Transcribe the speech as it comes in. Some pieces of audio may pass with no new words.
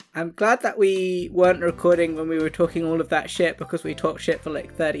I'm glad that we weren't recording when we were talking all of that shit, because we talked shit for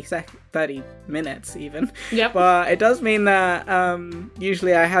like 30 minutes even. Yep. But it does mean that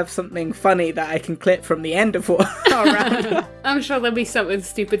usually I have something funny that I can clip from the end of our round. I'm sure there'll be something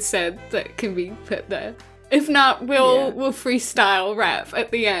stupid said that can be put there. If not, we'll freestyle rap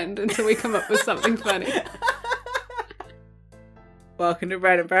at the end until we come up with something funny. Welcome to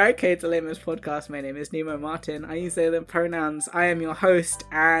Bread and Barricades, a layman's podcast. My name is Nemo Martin. I use they, them pronouns. I am your host,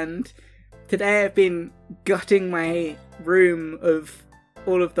 and today I've been gutting my room of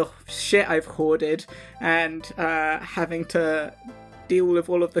all of the shit I've hoarded and having to deal with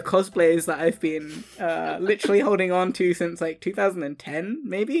all of the cosplays that I've been literally holding on to since like 2010,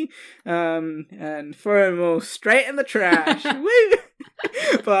 maybe, and throwing them all straight in the trash. Woo!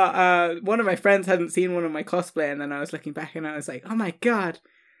 But one of my friends hadn't seen one of my cosplay, and then I was looking back and I was like, oh my god,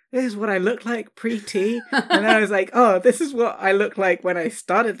 this is what I look like pre-T. And then I was like, oh, this is what I look like when I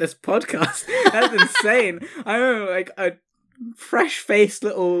started this podcast. That's insane. I'm like a fresh-faced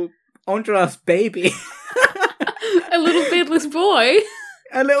little Andras baby. A little beardless boy.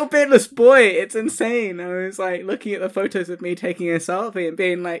 A little beardless boy. It's insane. I was like looking at the photos of me taking a selfie and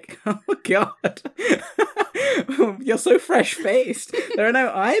being like, oh my god. You're so fresh-faced. There are no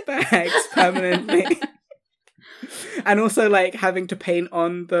eye bags permanently. And also like having to paint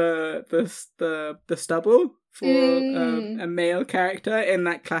on the stubble for a male character in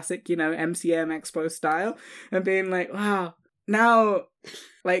that classic, MCM Expo style, and being like, wow, now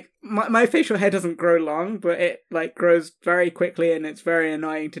like my facial hair doesn't grow long, but it like grows very quickly and it's very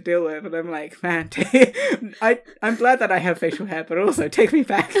annoying to deal with, and I'm like, man, I'm glad that I have facial hair, but also take me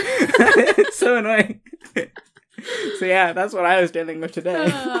back. It's so annoying. So yeah, that's what I was dealing with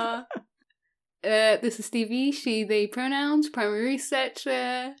today. This is Stevie, she, they pronouns, primary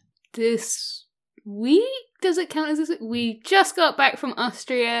researcher. This week? Does it count as this week? We just got back from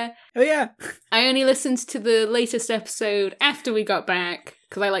Austria. Oh yeah. I only listened to the latest episode after we got back,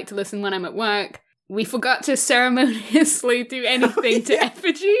 because I like to listen when I'm at work. We forgot to ceremoniously do anything to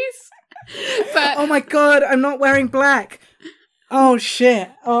effigies. But oh my god, I'm not wearing black. Oh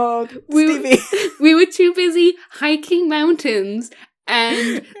shit. Oh, Stevie. We were too busy hiking mountains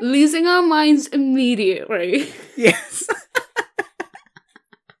and losing our minds immediately. Yes.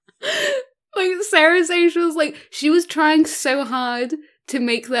 Like, Sarah's age was like, she was trying so hard to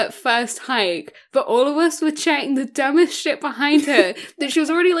make that first hike, but all of us were chatting the dumbest shit behind her that she was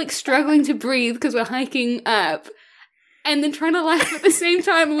already, like, struggling to breathe because we're hiking up, and then trying to laugh at the same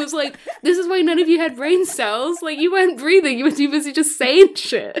time, and was like, this is why none of you had brain cells. Like, you weren't breathing, you were too busy just saying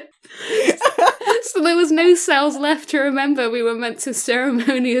shit. So there was no cells left to remember we were meant to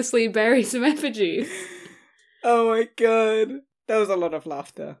ceremoniously bury some effigies. Oh my god. That was a lot of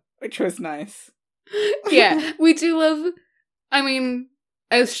laughter, which was nice. Yeah, we do love, I mean,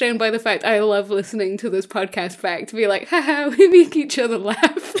 as shown by the fact I love listening to this podcast back to be like, haha, we make each other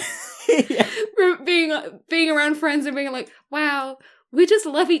laugh. Yeah. Being around friends and being like, wow, we just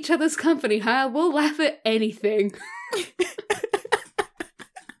love each other's company, huh? We'll laugh at anything.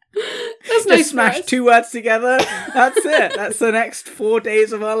 That's nice. Just smash two words together. That's it. That's the next 4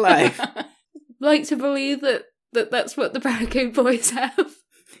 days of our life. Like to believe that's what the Barricade boys have.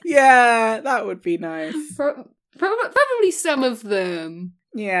 Yeah, that would be nice. Probably some of them.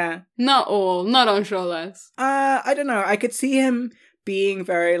 Yeah. Not all. Not Enjolras. I don't know. I could see him being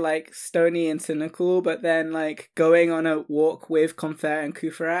very, like, stony and cynical, but then, like, going on a walk with Comfer and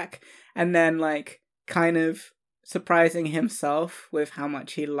Courfeyrac, and then, like, kind of surprising himself with how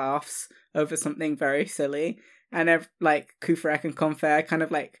much he laughs over something very silly. And, like, Courfeyrac and Comfer kind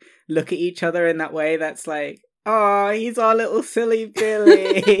of, like, look at each other in that way that's like, oh, he's our little silly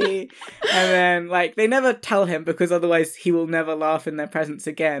Billy. And then, like, they never tell him because otherwise he will never laugh in their presence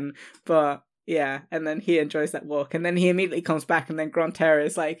again. But, yeah, and then he enjoys that walk. And then he immediately comes back and then Grantaire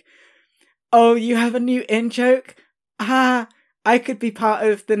is like, oh, you have a new in-joke? Ah, I could be part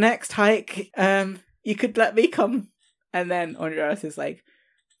of the next hike. You could let me come. And then Andras is like,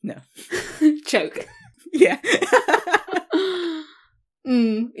 no. Choke. Yeah.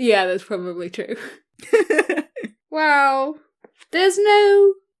 Yeah, that's probably true. Wow. There's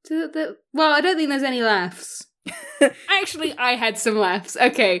no... Well, I don't think there's any laughs. Actually, I had some laughs.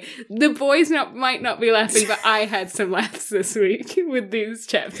 Okay, the boys might not be laughing, but I had some laughs this week with these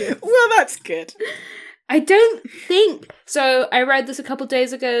chapters. Well, that's good. I don't think... So, I read this a couple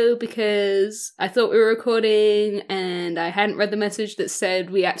days ago because I thought we were recording and I hadn't read the message that said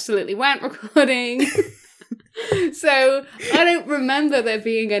we absolutely weren't recording. So, I don't remember there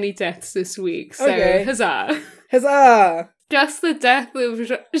being any deaths this week, so okay. Huzzah. Huzzah! Just the death of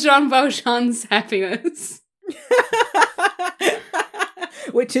Jean Valjean's happiness.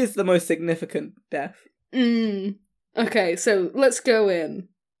 Which is the most significant death. Okay, so let's go in.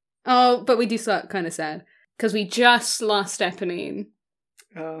 Oh, but we do start kind of sad. Because we just lost Eponine.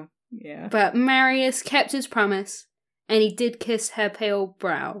 Oh, yeah. But Marius kept his promise, and he did kiss her pale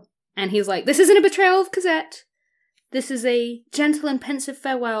brow. And he's like, this isn't a betrayal of Cosette. This is a gentle and pensive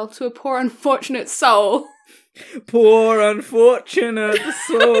farewell to a poor unfortunate soul. Poor unfortunate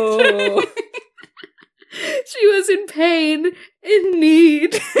soul. She was in pain, in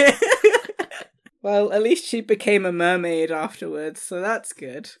need. Well, at least she became a mermaid afterwards, so that's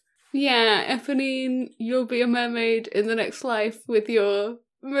good. Yeah, Eponine, you'll be a mermaid in the next life with your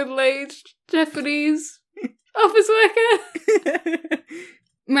middle-aged Japanese office worker.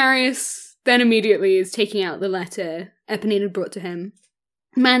 Marius then immediately is taking out the letter Eponine had brought to him.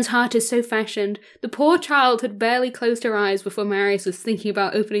 Man's heart is so fashioned. The poor child had barely closed her eyes before Marius was thinking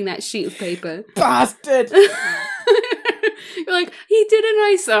about opening that sheet of paper. Bastard! You're like, he did a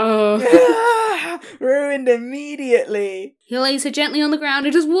nice... Oh. Ruined immediately. He lays her gently on the ground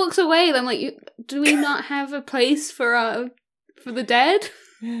and just walks away. I'm like, do we not have a place for the dead?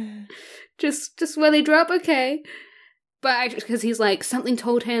 just where they drop? Okay. But because he's like, something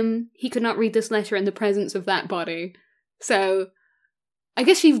told him he could not read this letter in the presence of that body. So I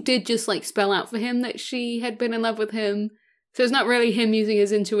guess she did just like spell out for him that she had been in love with him. So it's not really him using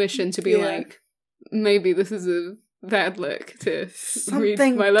his intuition to be like, maybe this is a bad look to read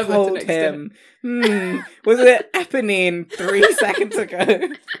my love letter next to him. Was it Eponine 3 seconds ago?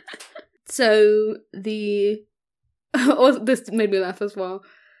 So this made me laugh as well.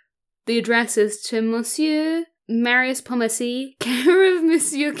 The address is to Monsieur Marius Pomacy, care of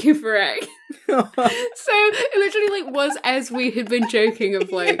Monsieur Couperac. So it literally like was as we had been joking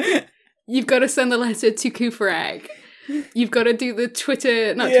of like, you've got to send the letter to Couperac. You've got to do the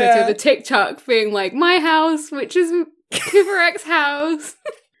the TikTok being like, my house, which is Couperac's house.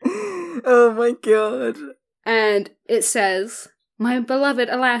 Oh my god. And it says, my beloved,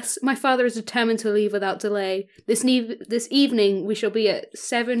 alas, my father is determined to leave without delay. This evening we shall be at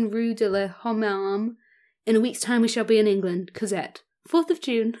 7 Rue de la Homme. In a week's time we shall be in England. Cosette. 4th of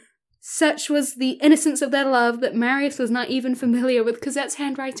June. Such was the innocence of their love that Marius was not even familiar with Cosette's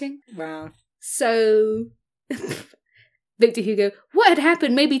handwriting. Wow. So... Victor Hugo, what had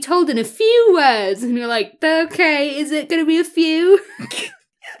happened may be told in a few words. And you're like, okay, is it going to be a few?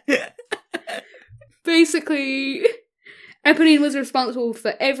 Basically, Eponine was responsible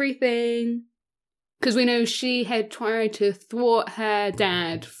for everything. Because we know she had tried to thwart her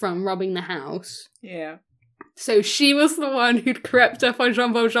dad from robbing the house. Yeah. So she was the one who'd crept up on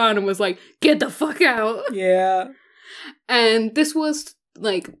Jean Valjean and was like, get the fuck out. Yeah. And this was,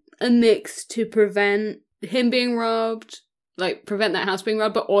 like, a mix to prevent him being robbed, like, prevent that house being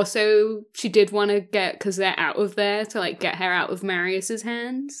robbed, but also she did want to get Cosette out of there to, like, get her out of Marius's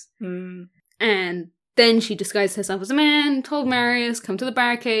hands. And then she disguised herself as a man, told Marius, come to the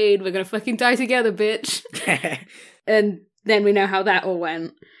barricade, we're gonna fucking die together, bitch. And then we know how that all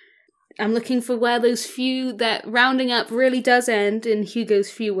went. I'm looking for where that rounding up really does end in Hugo's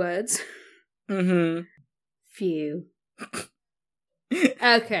few words. Few.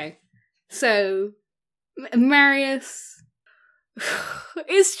 Okay. So, Marius,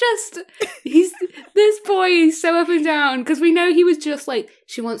 it's just, this boy is so up and down, because we know he was just like,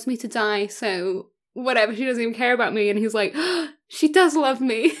 she wants me to die, so whatever, she doesn't even care about me, and he's like, she does love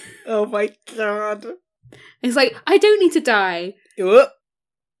me. Oh my god. He's like, I don't need to die.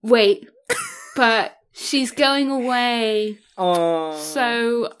 Wait, but she's going away. Oh.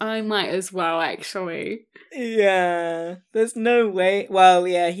 So I might as well, actually. Yeah, there's no way. Well,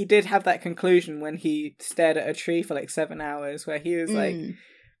 yeah, he did have that conclusion when he stared at a tree for like 7 hours, where he was like,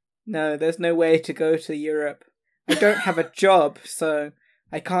 no, there's no way to go to Europe. I don't have a job, so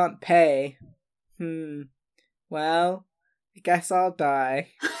I can't pay. Well, I guess I'll die.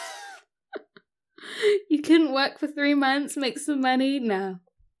 You couldn't work for 3 months, make some money? No.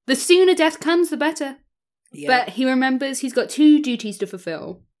 The sooner death comes, the better. Yeah. But he remembers he's got 2 duties to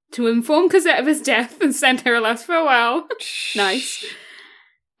fulfill. To inform Cosette of his death and send her a last farewell. Nice.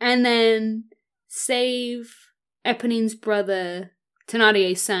 And then save Eponine's brother,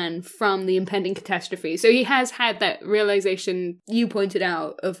 Thénardier's son, from the impending catastrophe. So he has had that realization you pointed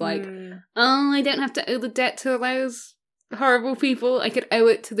out of like, oh, I don't have to owe the debt to those horrible people. I could owe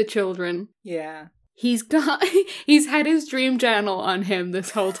it to the children. Yeah. He's had his dream journal on him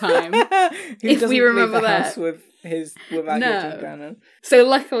this whole time. If we remember leave the that. house without his dream journal. So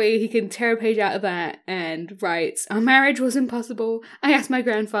luckily he can tear a page out of that and writes, our marriage was impossible. I asked my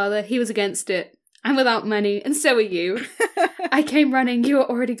grandfather. He was against it. I'm without money, and so are you. I came running. You are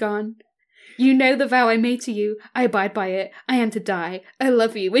already gone. You know the vow I made to you. I abide by it. I am to die. I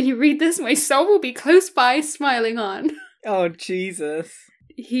love you. When you read this, my soul will be close by, smiling on. Oh, Jesus.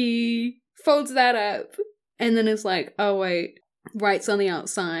 He folds that up and then is like, oh, wait. Writes on the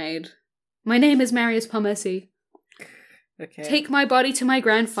outside. My name is Marius Palmersy. Okay. Take my body to my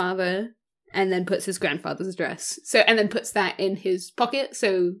grandfather. And then puts his grandfather's address. And then puts that in his pocket.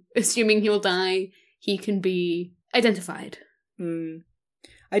 So, assuming he'll die, he can be identified.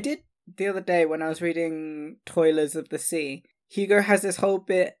 I did the other day when I was reading Toilers of the Sea. Hugo has this whole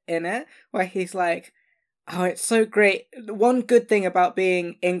bit in it where he's like, oh, it's so great. One good thing about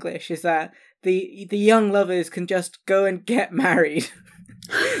being English is that the young lovers can just go and get married.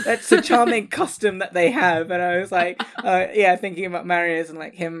 That's a charming custom that they have. And I was like, thinking about Marius and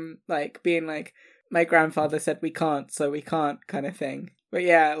like him like being like, my grandfather said we can't, so we can't kind of thing. But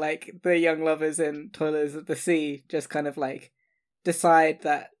yeah, like the young lovers in Toilers of the Sea just kind of like decide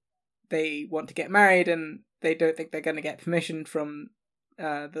that they want to get married and they don't think they're going to get permission from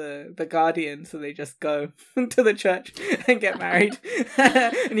the guardian, so they just go to the church and get married.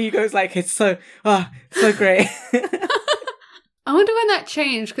 And Hugo's like, it's so great. I wonder when that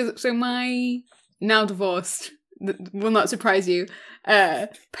changed, because so my now divorced, will not surprise you,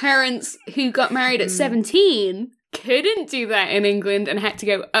 parents who got married at 17 couldn't do that in England and had to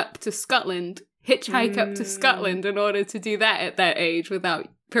go up to Scotland, hitchhike up to Scotland in order to do that at that age without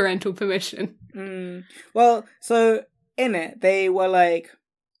parental permission. Well, so in it, they were like,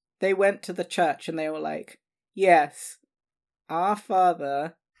 they went to the church and they were like, yes, my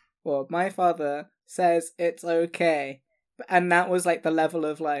father says it's okay. And that was like the level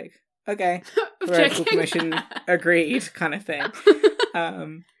of like, okay, parental permission agreed kind of thing.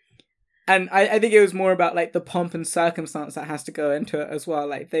 And I think it was more about like the pomp and circumstance that has to go into it as well.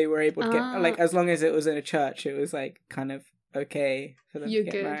 Like they were able to get, like as long as it was in a church, it was like kind of okay for them to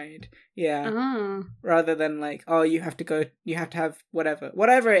get married. Yeah. Rather than like, oh, you have to have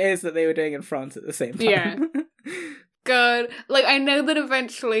whatever it is that they were doing in France at the same time. Yeah. God. Like I know that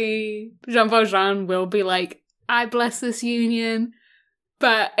eventually Jean Valjean will be like, I bless this union.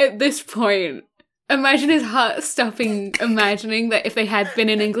 But at this point, imagine his heart stopping imagining that if they had been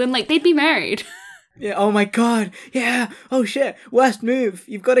in England, like, they'd be married. Yeah, oh my god, yeah, oh shit, worst move.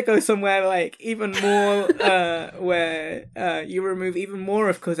 You've got to go somewhere, like, even more, where you remove even more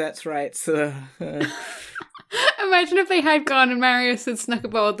of Cosette's rights. Imagine if they had gone and Marius had snuck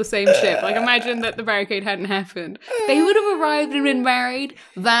aboard the same ship. Like, imagine that the barricade hadn't happened. They would have arrived and been married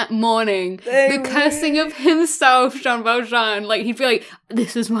that morning. The cursing of himself, Jean Valjean. Like, he'd be like,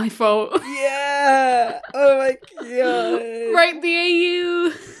 this is my fault. Yeah! Oh my god. Right, the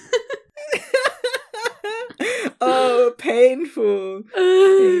AU. Oh, painful.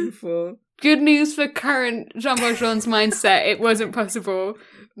 Painful. Good news for current Jean Valjean's mindset. It wasn't possible.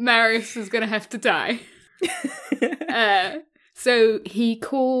 Marius is going to have to die. So he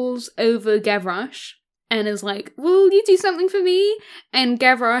calls over Gavroche and is like, will you do something for me? And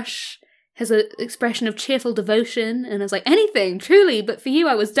Gavroche has an expression of cheerful devotion and is like, anything, truly, but for you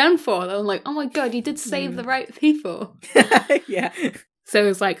I was done for. And I'm like, oh my god, you did save the right people. Yeah. So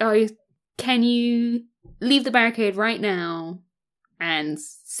it's like, oh, can you leave the barricade right now and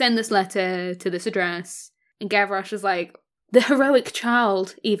send this letter to this address? And Gavroche is like, the heroic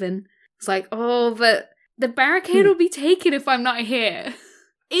child, even. It's like, oh, but the barricade will be taken if I'm not here.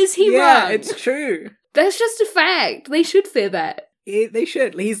 Is he wrong? Yeah, it's true. That's just a fact. They should fear that. They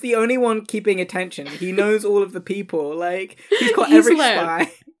should. He's the only one keeping attention. He knows all of the people. Like, he's got every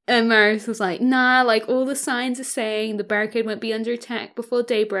spy. And Marius was like, nah, like, all the signs are saying the barricade won't be under attack before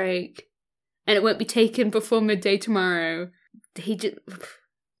daybreak. And it won't be taken before midday tomorrow.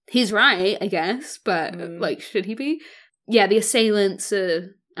 He's right, I guess. But, like, should he be? Yeah, the assailants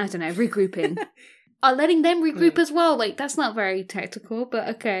are, I don't know, regrouping. Are letting them regroup as well. Like, that's not very tactical, but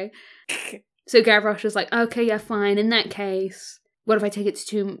okay. So Gavroche is like, okay, yeah, fine. In that case, what if I take it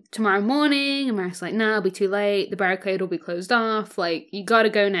to tomorrow morning? And Marius is like, nah, it'll be too late. The barricade will be closed off. Like, you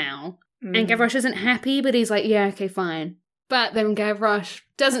gotta go now. And Gavroche isn't happy, but he's like, yeah, okay, fine. But then Gavroche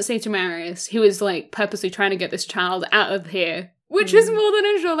doesn't say to Marius, who is, like, purposely trying to get this child out of here. Which is more than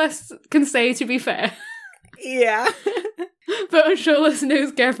Enjolras can say, to be fair. Yeah. But Enjolras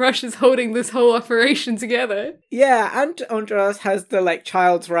knows Gavroche is holding this whole operation together. Yeah, and Enjolras has the, like,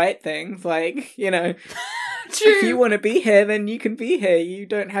 child's right thing. Like, you know, True. If you want to be here, then you can be here. You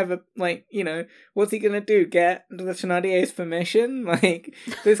don't have a, like, you know, what's he gonna do? Get the Thénardier's permission? Like,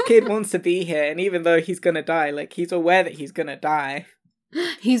 this kid wants to be here, and even though he's gonna die, like, he's aware that he's gonna die.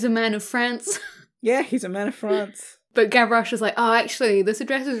 He's a man of France. Yeah, he's a man of France. But Gavroche is like, oh, actually, this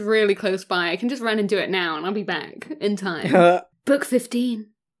address is really close by. I can just run and do it now, and I'll be back in time. Book 15.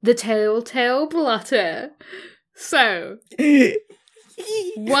 the telltale blotter. So,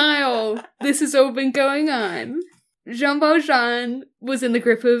 while this has all been going on, Jean Valjean was in the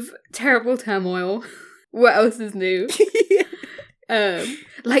grip of terrible turmoil. What else is new?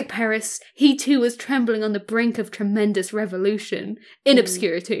 Like Paris, he too was trembling on the brink of tremendous revolution in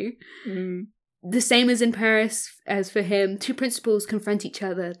obscurity. The same as in Paris as for him, two principles confront each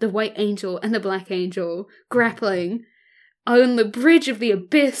other, the white angel and the black angel, grappling on the bridge of the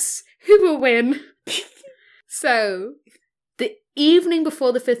abyss. Who will win? So, the evening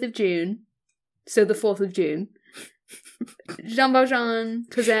before the 5th of June, so the 4th of June, Jean Valjean,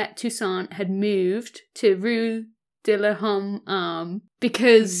 Cosette, Toussaint had moved to Rue de la Homme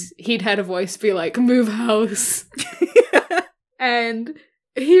because he'd had a voice be like, move house. And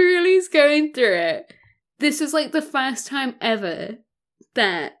he really is going through it. This is like the first time ever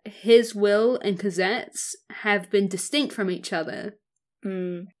that his will and Cosette's have been distinct from each other.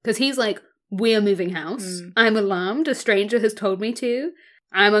 Because he's like, we're moving house. I'm alarmed. A stranger has told me to.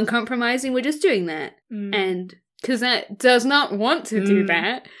 I'm uncompromising. We're just doing that. And Cosette does not want to do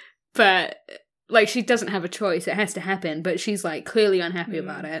that. But, like, she doesn't have a choice. It has to happen. But she's, like, clearly unhappy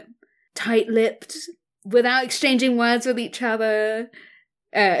about it. Tight-lipped, without exchanging words with each other,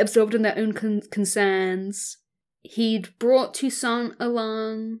 absorbed in their own concerns. He'd brought Toussaint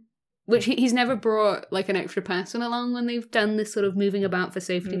along, which he's never brought, like, an extra person along when they've done this sort of moving about for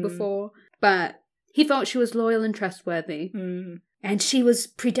safety before. But he thought she was loyal and trustworthy. And she was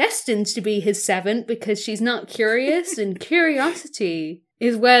predestined to be his servant because she's not curious, and curiosity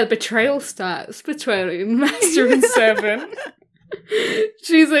is where betrayal starts between master and servant.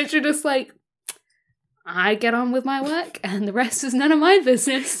 She's literally just like, I get on with my work, and the rest is none of my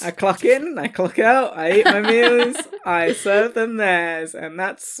business. I clock in, I clock out, I eat my meals, I serve them theirs, and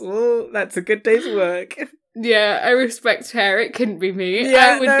that's a good day's work. Yeah, I respect her. It couldn't be me.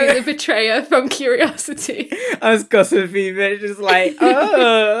 Yeah, I would be the betrayer from curiosity. I was gossipy, but just like,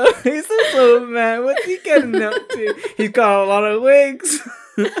 oh, he's a old man. What's he getting up to? He's got a lot of wigs.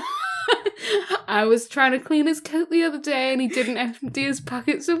 I was trying to clean his coat the other day, and he didn't empty his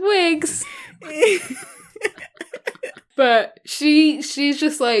pockets of wigs. But she's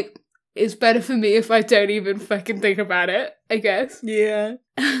just like, it's better for me if I don't even fucking think about it, I guess. Yeah.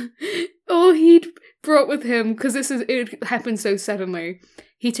 All he'd brought with him, because it happened so suddenly,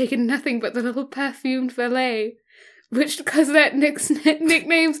 he'd taken nothing but the little perfumed valet, which, because that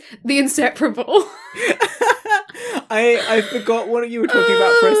nickname's the Inseparable. I forgot what you were talking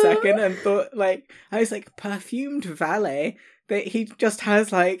about for a second and thought, like, I was like, perfumed valet? That he just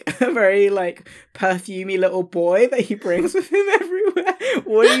has, like, a very, like, perfumey little boy that he brings with him everywhere.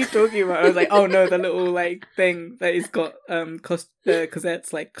 What are you talking about? I was like, oh no, the little, like, thing that he's got,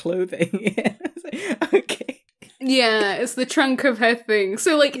 Cosette's, like, clothing. I was like, okay. Yeah, it's the trunk of her thing.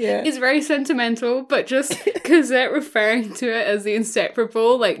 So, like, it's very sentimental, but just Cosette referring to it as the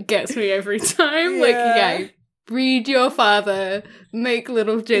Inseparable, like, gets me every time. Yeah. Like, read your father, make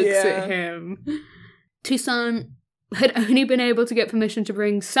little jokes at him. Toussaint had only been able to get permission to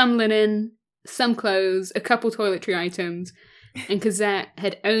bring some linen, some clothes, a couple toiletry items, and Cosette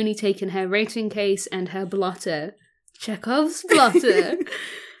had only taken her writing case and her blotter. Chekhov's blotter.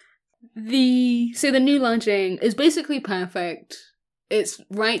 So the new lodging is basically perfect. It's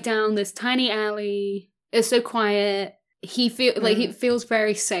right down this tiny alley. It's so quiet. It feels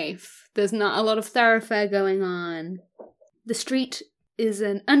very safe. There's not a lot of thoroughfare going on. The street is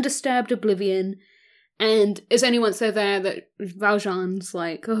an undisturbed oblivion. And it's only once they're there that Valjean's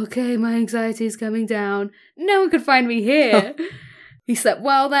like, okay, my anxiety's coming down. No one could find me here. He slept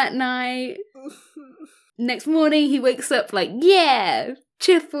well that night. Next morning, he wakes up like, yeah,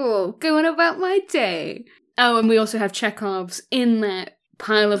 cheerful, going about my day. Oh, and we also have Chekhov's in that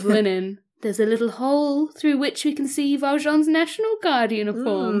pile of linen. There's a little hole through which we can see Valjean's National Guard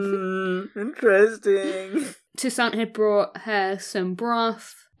uniform. Interesting. Toussaint had brought her some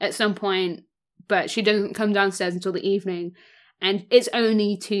broth at some point, but she doesn't come downstairs until the evening, and it's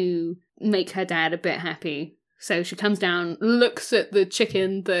only to make her dad a bit happy. So she comes down, looks at the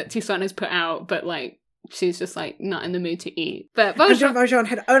chicken that Toussaint has put out, but, like, she's just, like, not in the mood to eat. But Valjean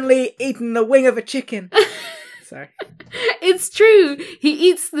had only eaten the wing of a chicken. Sorry. It's true. He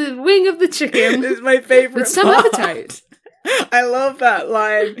eats the wing of the chicken. It's my favourite with some appetite. I love that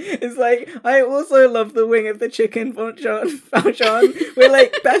line. It's like, I also love the wing of the chicken, Valjean. We're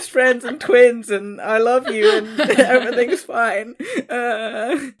like best friends and twins, and I love you, and everything's fine.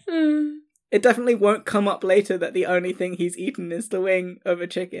 It definitely won't come up later that the only thing he's eaten is the wing of a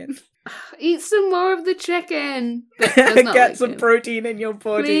chicken. Eat some more of the chicken. Get some protein in your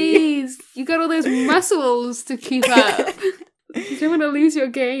body. Please. You got all those muscles to keep up. You don't want to lose your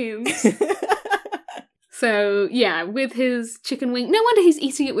games. So, yeah, with his chicken wing, no wonder he's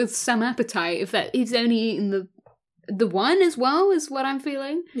eating it with some appetite, if that he's only eaten the one as well, is what I'm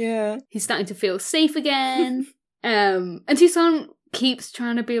feeling. Yeah. He's starting to feel safe again. And Toussaint keeps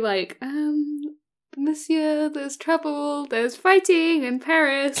trying to be like, Monsieur, there's trouble, there's fighting in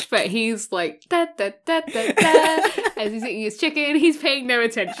Paris, but he's like, da da da da da, as he's eating his chicken, he's paying no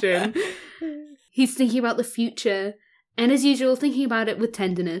attention. He's thinking about the future, and as usual, thinking about it with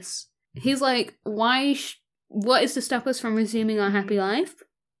tenderness. He's like, what is to stop us from resuming our happy life?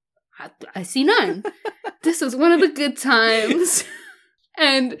 I see none. This was one of the good times.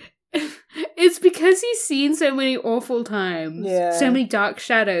 And it's because he's seen so many awful times, so many dark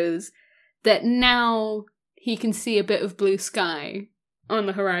shadows, that now he can see a bit of blue sky on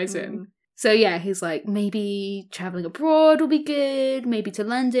the horizon. So yeah, he's like, maybe traveling abroad will be good, maybe to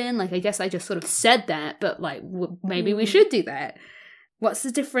London. Like, I guess I just sort of said that, but like, maybe we should do that. What's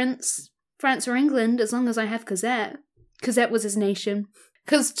the difference? France or England, as long as I have Cosette. Cosette was his nation.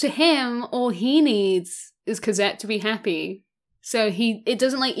 Because to him, all he needs is Cosette to be happy. So it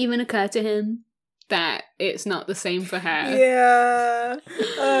doesn't like even occur to him that it's not the same for her. Yeah.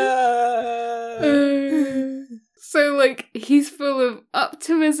 So like, he's full of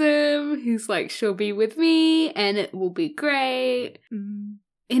optimism. He's like, she'll be with me and it will be great. In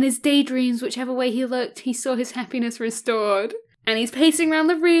his daydreams, whichever way he looked, he saw his happiness restored. And he's pacing around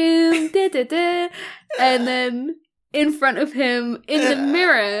the room, da da da. And then in front of him, in the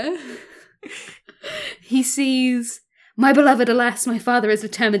mirror, he sees, my beloved, alas, my father is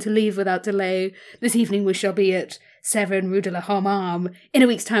determined to leave without delay. This evening we shall be at 7 Rue de la Homme. In a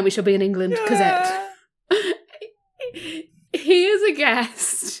week's time we shall be in England, Cosette. He is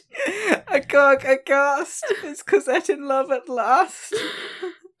aghast. Aghast. Is Cosette in love at last?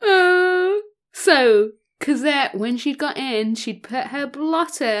 So, Cosette, when she'd got in, she'd put her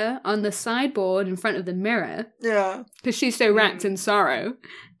blotter on the sideboard in front of the mirror. Yeah. Because she's so wrapped in sorrow,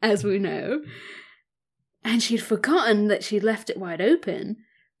 as we know. And she'd forgotten that she'd left it wide open,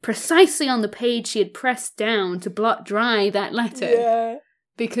 precisely on the page she had pressed down to blot dry that letter. Yeah.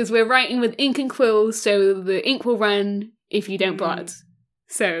 Because we're writing with ink and quill, so the ink will run if you don't blot.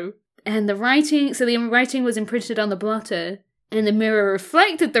 So the writing was imprinted on the blotter, and the mirror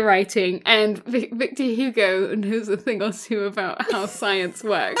reflected the writing, and Victor Hugo knows a thing or two about how science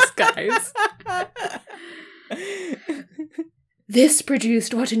works, guys. This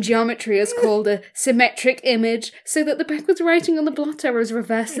produced what in geometry is called a symmetric image, so that the backwards writing on the blotter was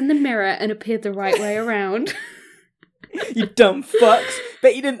reversed in the mirror and appeared the right way around. You dumb fucks.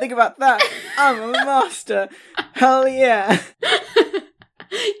 Bet you didn't think about that. I'm a master. Hell yeah.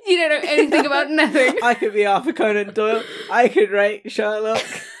 You don't know anything about nothing. I could be Arthur Conan Doyle. I could write Sherlock.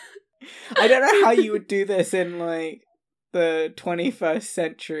 I don't know how you would do this in, like, the 21st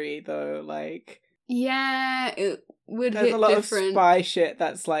century, though. Like, yeah, it would there's hit a lot different. of spy shit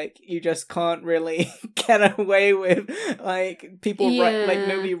that's, like, you just can't really get away with. Like, people write, like,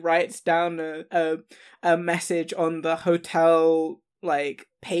 nobody writes down a message on the hotel, like,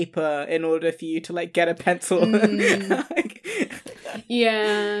 paper in order for you to, like, get a pencil.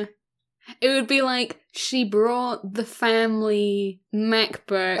 Yeah. It would be like, she brought the family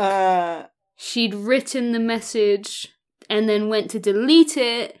MacBook, she'd written the message, and then went to delete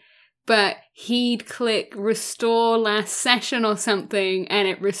it, but he'd click restore last session or something, and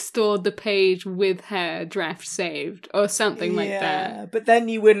it restored the page with her draft saved, or something like that. Yeah, but then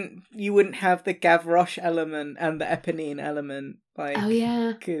you wouldn't have the Gavroche element and the Eponine element. Like, oh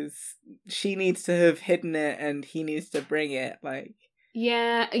yeah. Because she needs to have hidden it, and he needs to bring it, like...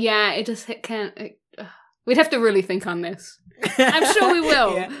 Yeah, it just can't... We'd have to really think on this. I'm sure we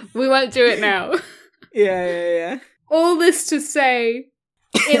will. Yeah. We won't do it now. Yeah. All this to say,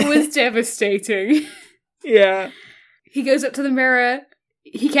 it was devastating. Yeah. He goes up to the mirror.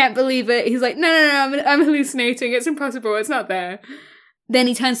 He can't believe it. He's like, no, I'm hallucinating. It's impossible. It's not there. Then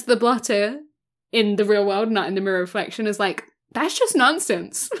he turns to the blotter in the real world, not in the mirror reflection, is like, that's just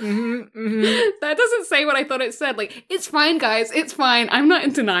nonsense. That doesn't say what I thought it said. Like, it's fine, guys. It's fine. I'm not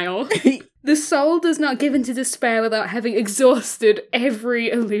in denial. The soul does not give into despair without having exhausted every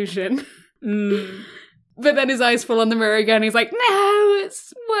illusion. But then his eyes fall on the mirror again. He's like, no,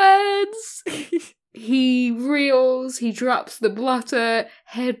 it's words. He reels. He drops the blotter,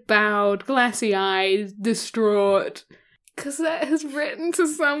 head bowed, glassy eyed, distraught. Cosette has written to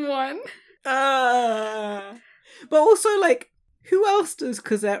someone. But also, like, who else does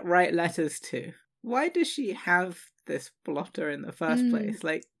Cosette write letters to? Why does she have this blotter in the first place?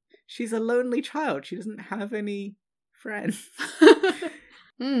 Like, she's a lonely child. She doesn't have any friends.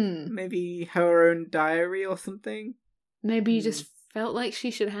 Maybe her own diary or something? Maybe you just felt like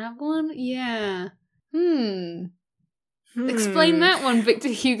she should have one? Yeah. Explain that one, Victor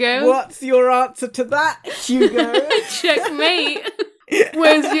Hugo. What's your answer to that, Hugo? Checkmate.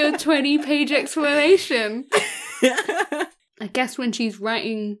 Where's your 20-page explanation? I guess when she's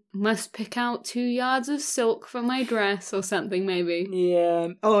writing, must pick out 2 yards of silk for my dress or something, maybe. Yeah.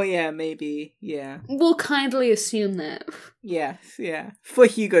 Oh, yeah, maybe. Yeah. We'll kindly assume that. Yes, yeah. For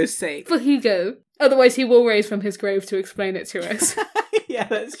Hugo's sake. For Hugo. Otherwise he will raise from his grave to explain it to us. Yeah,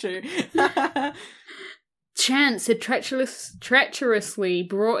 that's true. Chance had treacherously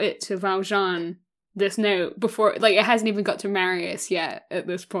brought it to Valjean, this note, before, like, it hasn't even got to Marius yet at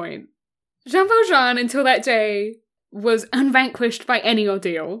this point. Jean Valjean, until that day, was unvanquished by any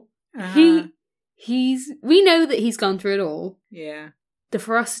ordeal. We know that he's gone through it all. Yeah. The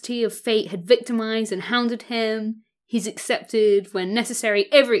ferocity of fate had victimized and hounded him. He's accepted, when necessary,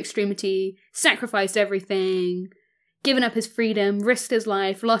 every extremity, sacrificed everything, given up his freedom, risked his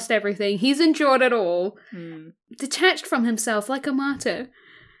life, lost everything. He's endured it all. Detached from himself like a martyr.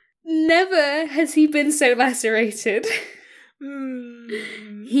 Never has he been so lacerated.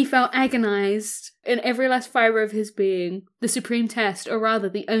 He felt agonized in every last fibre of his being. The supreme test, or rather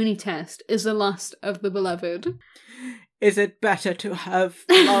the only test, is the loss of the beloved. Is it better to have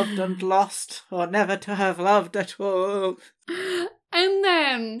loved and lost, or never to have loved at all? And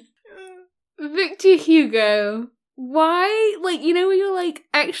then, Victor Hugo, why? Like, you know, where you're like,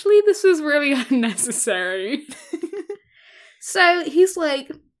 actually, this is really unnecessary. So he's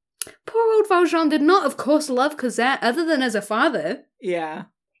like, poor old Valjean did not, of course, love Cosette other than as a father. Yeah.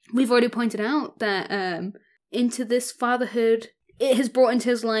 We've already pointed out that into this fatherhood, it has brought into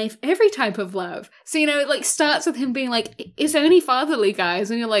his life every type of love. So, you know, it like starts with him being like, it's only fatherly, guys.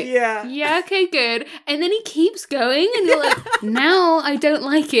 And you're like, yeah, okay, good. And then he keeps going and you're like, now I don't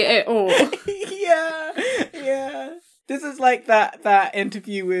like it at all. Yeah. This is like that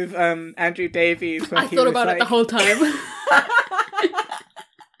interview with Andrew Davies. I thought about it the whole time.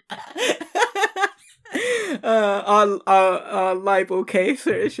 Our libel case,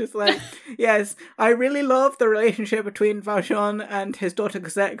 where it's just like, yes, I really love the relationship between Valjean and his daughter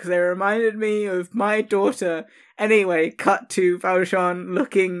Cosette because they reminded me of my daughter. Anyway, cut to Valjean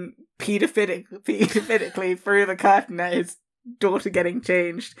looking pedophilically through the curtain at his daughter getting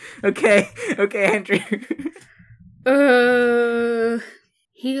changed. Okay, Andrew.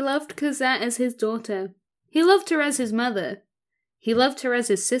 He loved Cosette as his daughter. He loved her as his mother. He loved her as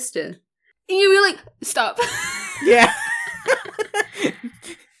his sister. And you were like, stop. Yeah.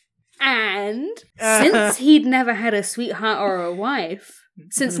 And since he'd never had a sweetheart or a wife,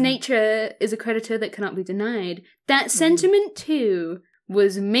 since nature is a creditor that cannot be denied, that sentiment too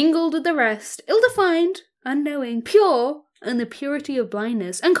was mingled with the rest, ill-defined, unknowing, pure, and the purity of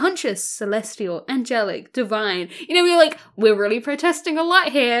blindness, unconscious, celestial, angelic, divine. You know, we're really protesting a lot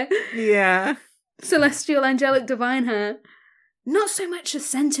here. Yeah. Celestial, angelic, divine her. Not so much a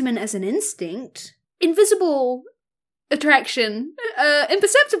sentiment as an instinct. Invisible attraction.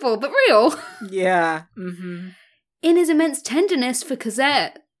 Imperceptible, but real. Yeah. Mm-hmm. In his immense tenderness for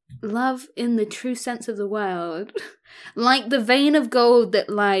Cosette, love in the true sense of the word, like the vein of gold that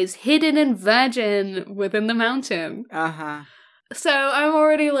lies hidden and virgin within the mountain. Uh-huh. So I'm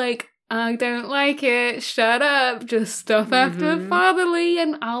already like, I don't like it, shut up, just stop after fatherly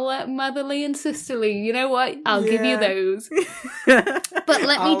and I'll let motherly and sisterly. You know what? I'll give you those. But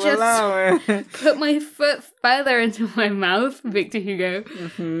let me just put my foot further into my mouth, Victor Hugo.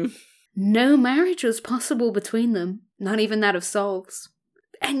 Mm-hmm. No marriage was possible between them, not even that of souls.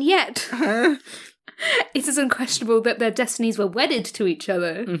 And yet, it is unquestionable that their destinies were wedded to each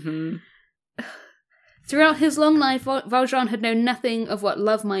other. Mm-hmm. Throughout his long life, Valjean had known nothing of what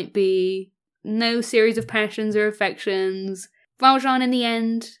love might be, no series of passions or affections. Valjean, in the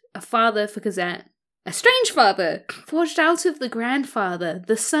end, a father for Cosette. A strange father, forged out of the grandfather,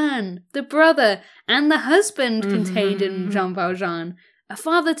 the son, the brother, and the husband contained in Jean Valjean. A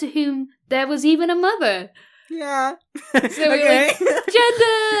father to whom there was even a mother. Yeah. So we're like,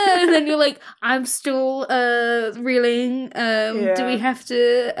 gender! And then you're like, I'm still reeling. Do we have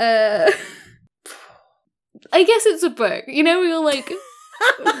to... I guess it's a book. You know, we were like,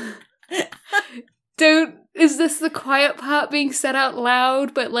 is this the quiet part being said out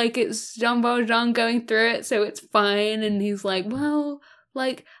loud, but like it's Jean Valjean going through it, so it's fine, and he's like, well,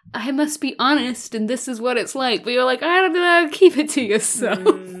 like, I must be honest, and this is what it's like. But you're like, I don't know, keep it to yourself.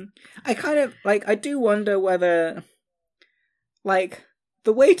 I kind of, like, I do wonder whether, like,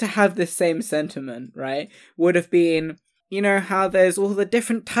 the way to have this same sentiment, right, would have been, you know, how there's all the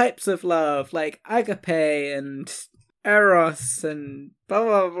different types of love, like agape and Eros and blah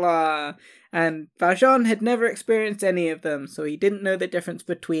blah blah. And Valjean had never experienced any of them, so he didn't know the difference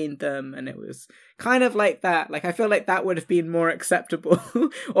between them, and it was kind of like that. Like, I feel like that would have been more acceptable,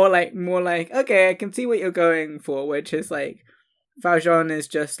 or like more like, okay, I can see what you're going for, which is like, Valjean is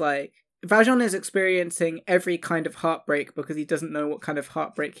experiencing every kind of heartbreak because he doesn't know what kind of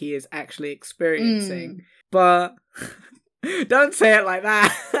heartbreak he is actually experiencing. But don't say it like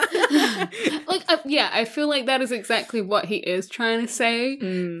that. I feel like that is exactly what he is trying to say.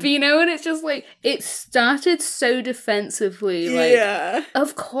 But you know what? It's just like, it started so defensively. Like,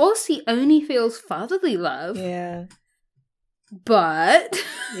 of course he only feels fatherly love. Yeah. But.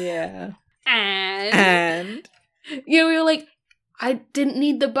 Yeah. And. You know, we were like, I didn't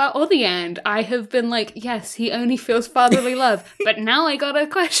need the but or the and. I have been like, yes, he only feels fatherly love. But now I gotta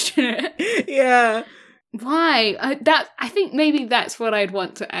question it. Yeah. Why? I think maybe that's what I'd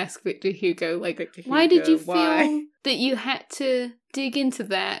want to ask Victor Hugo. Like, Victor Hugo, why did you feel that you had to dig into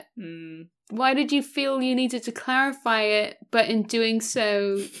that? Why did you feel you needed to clarify it, but in doing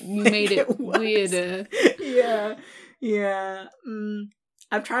so, you made it weirder? Yeah.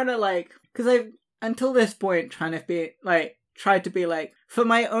 I'm trying to, like, because I've, until this point, tried to be like, for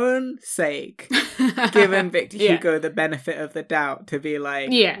my own sake, given Victor Hugo the benefit of the doubt, to be like,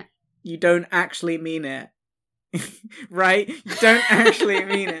 you don't actually mean it. Right? You don't actually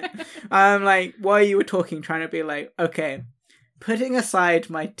mean it. I'm like, while you were talking, trying to be like, okay, putting aside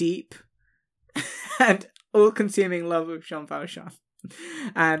my deep and all-consuming love of Jean Valjean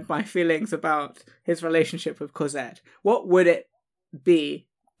and my feelings about his relationship with Cosette, what would it be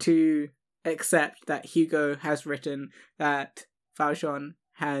to accept that Hugo has written that Valjean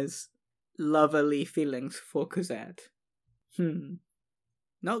has loverly feelings for Cosette?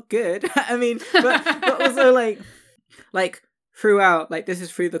 Not good. I mean, but also like throughout, like, this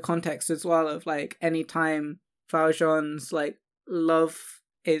is through the context as well of, like, any time Valjean's, like, love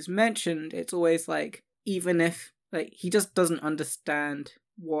is mentioned, it's always like, even if, like, he just doesn't understand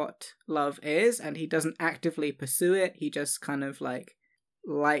what love is and he doesn't actively pursue it, he just kind of, like,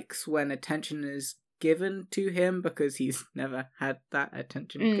 likes when attention is given to him because he's never had that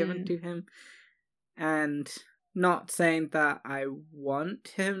attention given to him. And not saying that I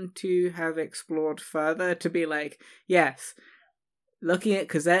want him to have explored further, to be like, yes, looking at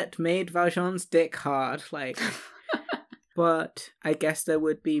Cosette made Valjean's dick hard, like, but I guess there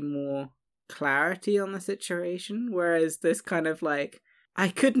would be more clarity on the situation, whereas this kind of, like, I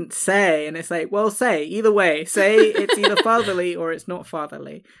couldn't say, and it's like, well, say, either way, say it's either fatherly or it's not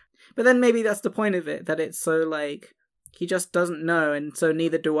fatherly. But then maybe that's the point of it, that it's so, like, he just doesn't know, and so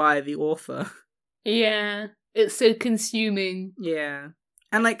neither do I, the author. Yeah. It's so consuming. Yeah.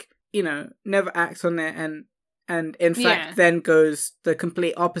 And, like, you know, never acts on it and in fact then goes the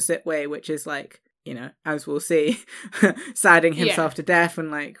complete opposite way, which is, like, you know, as we'll see, sadding himself to death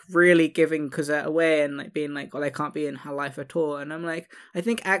and, like, really giving Cosette away and, like, being like, well, I can't be in her life at all. And I'm like, I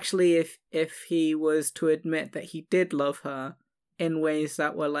think actually if he was to admit that he did love her in ways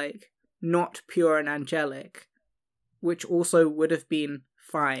that were, like, not pure and angelic, which also would have been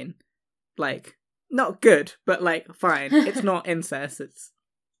fine, like, not good, but, like, fine. It's not incest. It's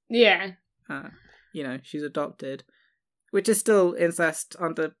you know, she's adopted, which is still incest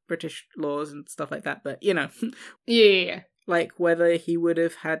under British laws and stuff like that. But, you know, like, whether he would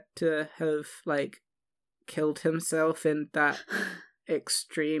have had to have, like, killed himself in that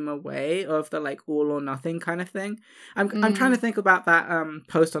extreme a way of the, like, all or nothing kind of thing. I'm trying to think about that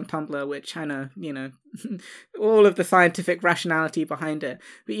post on Tumblr, which I know, you know, all of the scientific rationality behind it,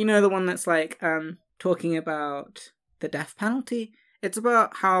 but you know, the one that's, like, talking about the death penalty. It's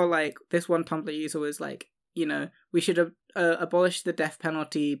about how, like, this one Tumblr user was like, you know, we should abolish the death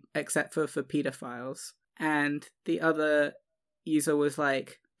penalty except for pedophiles, and the other user was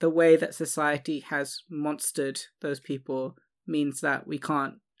like, the way that society has monstered those people means that we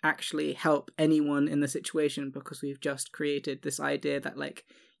can't actually help anyone in the situation because we've just created this idea that, like,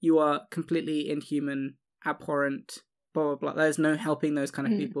 you are completely inhuman, abhorrent, blah, blah, blah. There's no helping those kind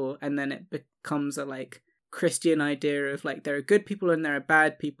of people. And then it becomes a, like, Christian idea of, like, there are good people and there are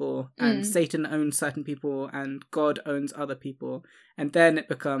bad people, and Satan owns certain people and God owns other people. And then it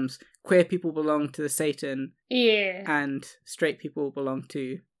becomes queer people belong to the Satan and straight people belong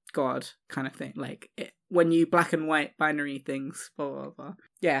to God kind of thing. Like, when you black and white binary things, blah, blah, blah.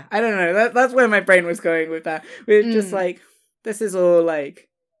 Yeah, I don't know. That's where my brain was going with that. It's just like, this is all, like,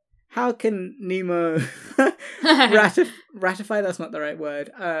 how can Nemo ratify, that's not the right word,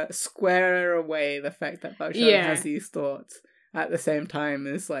 square away the fact that Valjean has these thoughts at the same time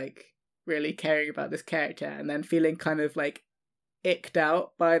as, like, really caring about this character, and then feeling kind of, like, icked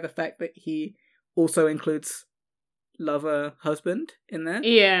out by the fact that he also includes lover husband in there.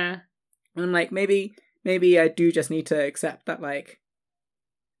 Yeah. And I'm like, maybe I do just need to accept that, like,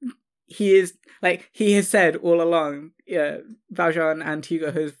 he has said all along, Valjean and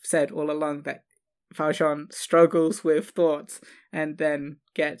Hugo have said all along that Valjean struggles with thoughts and then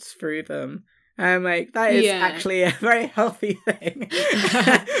gets through them. And I'm like, that is actually a very healthy thing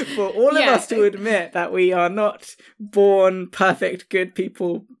for all of us to admit that we are not born perfect, good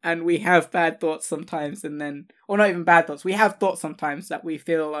people, and we have bad thoughts sometimes, and then, or not even bad thoughts, we have thoughts sometimes that we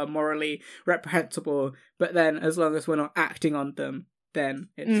feel are morally reprehensible, but then as long as we're not acting on them, then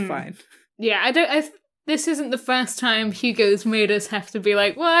it's fine. Yeah, this isn't the first time Hugo's made us have to be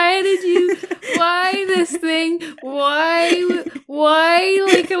like, why this thing? Why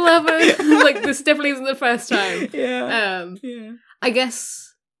like a lover? Like, this definitely isn't the first time. Yeah. I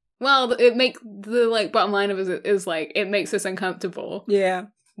guess, well, it make the, like, bottom line of it is, like, it makes us uncomfortable. Yeah.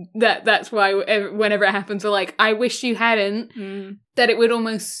 That's why whenever it happens, we're like, I wish you hadn't. That it would,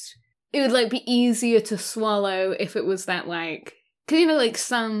 like, be easier to swallow if it was that, like, because, you know, like,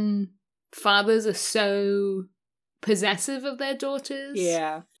 some fathers are so possessive of their daughters.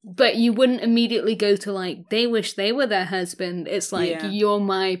 Yeah. But you wouldn't immediately go to, like, they wish they were their husband. It's like, you're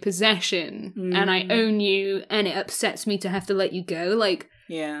my possession, and I own you, and it upsets me to have to let you go. Like,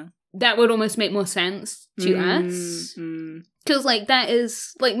 that would almost make more sense to us. Because, like, that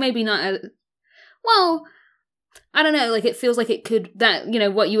is, like, maybe not well, I don't know, like, it feels like it could, that, you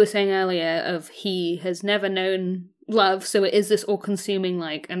know, what you were saying earlier of he has never known love, so it is this all-consuming,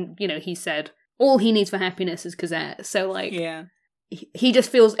 like, and, you know, he said all he needs for happiness is Cosette, so, like, he just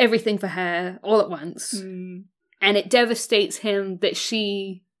feels everything for her all at once, and it devastates him that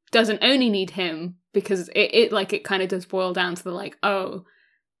she doesn't only need him, because it kind of does boil down to the, like, oh,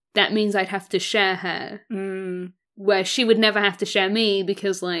 that means I'd have to share her, where she would never have to share me,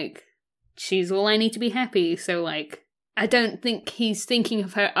 because, like, she's all I need to be happy, so, like, I don't think he's thinking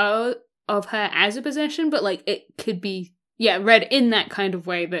of her as a possession, but, like, it could be, read in that kind of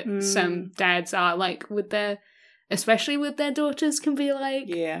way that some dads are, like, especially with their daughters, can be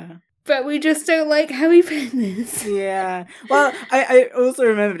like, but we just don't like how he put this. Yeah. Well, I also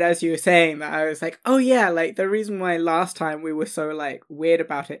remembered as you were saying that, I was like, oh yeah, like, the reason why last time we were so, like, weird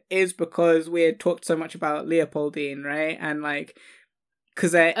about it is because we had talked so much about Leopoldine, right? And, like,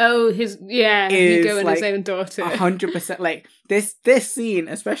 Cosette Hugo and like, his own daughter. 100%, like, this scene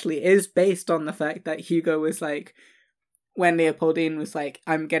especially is based on the fact that Hugo was like, when Leopoldine was like,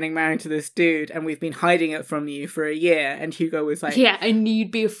 I'm getting married to this dude and we've been hiding it from you for a year, and Hugo was like, yeah, I knew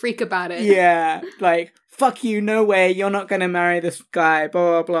you'd be a freak about it. Yeah, like, fuck you, no way, you're not gonna marry this guy,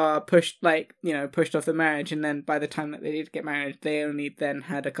 blah, blah, blah, pushed off the marriage, and then by the time that they did get married, they only then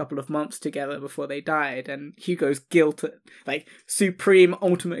had a couple of months together before they died, and Hugo's guilt, like, supreme,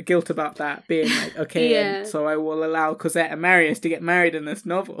 ultimate guilt about that, being like, okay, and so I will allow Cosette and Marius to get married in this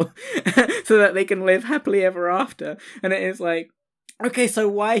novel, so that they can live happily ever after, and it is like, okay, so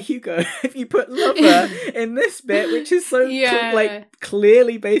why Hugo if you put lover in this bit, which is so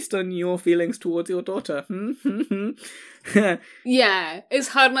clearly based on your feelings towards your daughter? Yeah, it's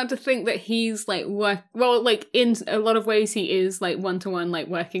hard not to think that he's like like in a lot of ways he is like one-to-one, like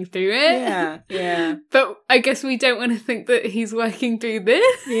working through it. Yeah. But I guess we don't want to think that he's working through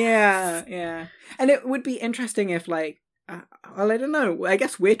this. Yeah. And it would be interesting if, like, well, I don't know, I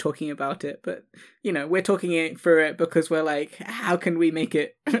guess we're talking about it, but, you know, we're talking it through it because we're like, how can we make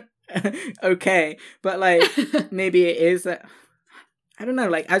it okay? But, like, maybe it is that, I don't know,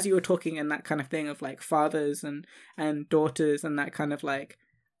 like, as you were talking and that kind of thing of, like, fathers and daughters and that kind of, like,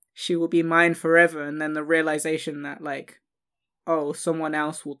 she will be mine forever, and then the realization that, like, oh, someone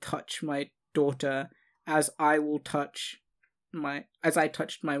else will touch my daughter as I touched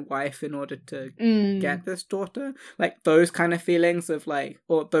my wife in order to get this daughter, like, those kind of feelings of, like,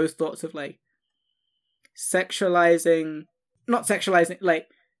 or those thoughts of, like, like,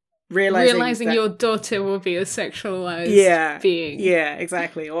 realizing your daughter will be a sexualized being. Yeah,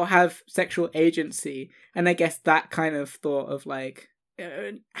 exactly, or have sexual agency, and I guess that kind of thought of, like,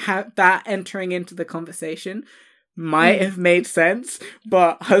 that entering into the conversation might have made sense,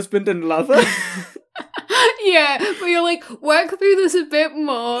 but husband and lover. Yeah, but you're like, work through this a bit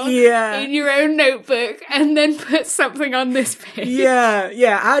more in your own notebook and then put something on this page.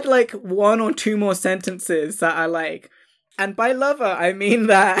 Yeah, add like one or two more sentences that are like, and by lover, I mean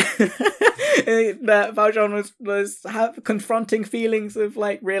that that Valjean was confronting feelings of,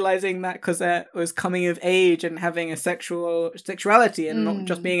 like, realizing that Cosette was coming of age and having a sexuality and not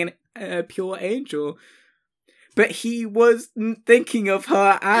just being a pure angel. But he was thinking of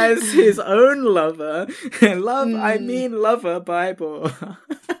her as his own lover. I mean lover, Bible.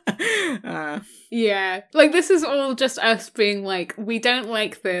 Yeah. Like, this is all just us being like, we don't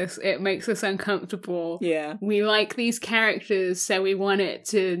like this, it makes us uncomfortable. Yeah. We like these characters, so we want it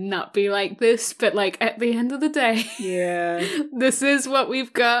to not be like this, but, like, at the end of the day, Yeah. this is what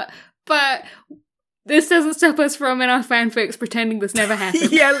we've got, but this doesn't stop us from, in our fanfics, pretending this never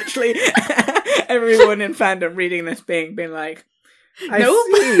happened. Yeah, literally. Everyone in fandom reading this being like, Nope.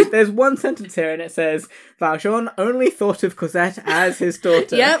 see, there's one sentence here and it says, Valjean only thought of Cosette as his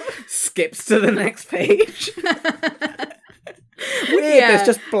daughter. Yep. Skips to the next page. Weird, Yeah. there's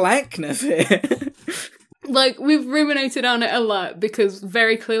just blankness here. Like, we've ruminated on it a lot, because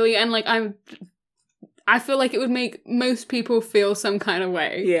very clearly, and, like, I feel like it would make most people feel some kind of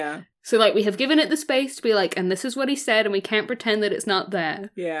way. Yeah. So, like, we have given it the space to be like, and this is what he said, and we can't pretend that it's not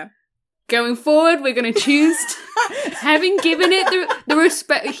there. Yeah. Going forward, we're going to choose, having given it the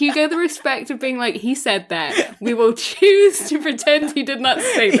respect, Hugo the respect of being like, he said that, we will choose to pretend he did not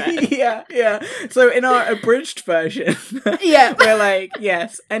say that. Yeah. So in our abridged version, Yeah. we're like,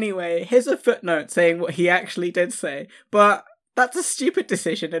 yes, anyway, here's a footnote saying what he actually did say, but that's a stupid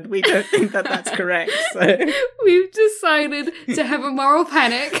decision and we don't think that that's correct, so... We've decided to have a moral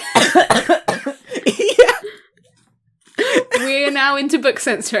panic. Yeah. We are now into book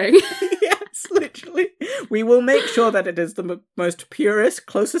censoring. Yes, literally. We will make sure that it is the most purest,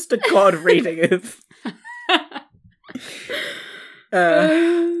 closest to God reading of...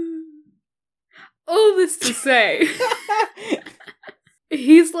 All this to say,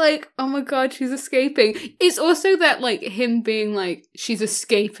 he's like, oh my god, she's escaping. It's also that, like, him being like, she's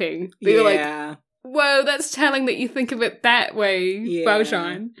escaping. You're like, whoa, that's telling that you think of it that way,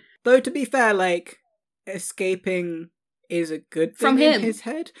 Valjean. Though, to be fair, like, escaping is a good thing From him. in his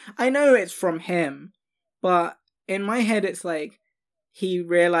head. I know it's from him, but in my head it's like, he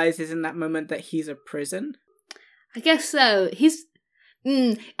realizes in that moment that he's a prison. I guess so. He's...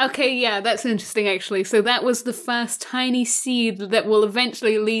 okay, yeah, that's interesting, actually. So that was the first tiny seed that will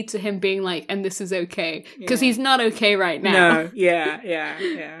eventually lead to him being like, and this is okay. Because he's not okay right now. No,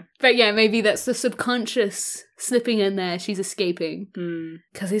 yeah. But yeah, maybe that's the subconscious slipping in there. She's escaping.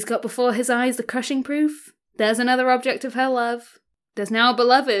 Because he's got before his eyes the crushing proof. There's another object of her love. There's now a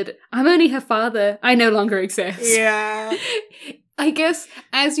beloved. I'm only her father. I no longer exist. Yeah. I guess,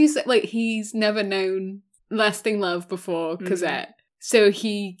 as you said, like, he's never known lasting love before Cosette. So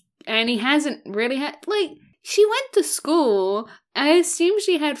he hasn't really had, like, she went to school. I assume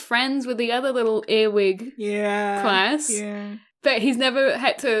she had friends with the other little earwig class. Yeah. But he's never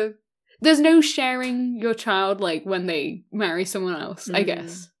had to, there's no sharing your child, like, when they marry someone else, I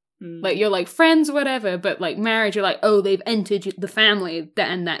guess. Like, you're, like, friends, whatever, but, like, marriage, you're like, oh, they've entered the family,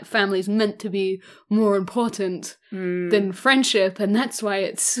 and that family's meant to be more important than friendship, and that's why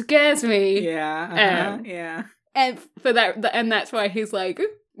it scares me. Yeah. And for that, and that's why he's like,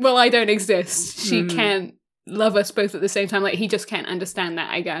 well, I don't exist. She can't love us both at the same time. Like, he just can't understand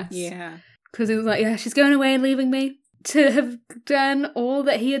that, I guess. Yeah. Because he was like, yeah, she's going away and leaving me. To have done all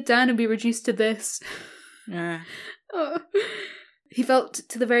that he had done and be reduced to this. Yeah. Oh. He felt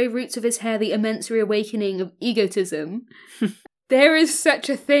to the very roots of his hair the immense reawakening of egotism. There is such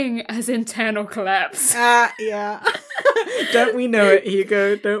a thing as internal collapse. Yeah. Don't we know it,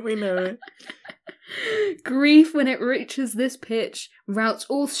 Hugo? Don't we know it? Grief, when it reaches this pitch, routs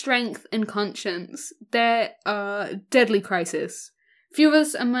all strength and conscience. There are deadly crises. Few of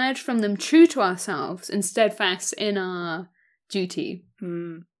us emerge from them true to ourselves and steadfast in our duty.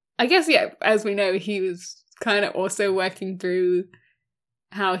 I guess, yeah, as we know, he was kind of also working through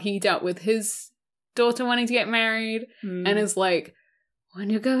how he dealt with his daughter wanting to get married, and is like, when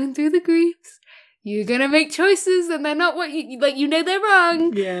you're going through the griefs, you're gonna make choices and they're not what you, like, you know they're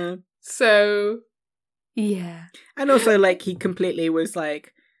wrong. Yeah. So, yeah. And also, like, he completely was,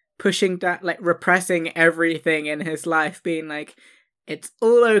 like, pushing that, like, repressing everything in his life, being like, it's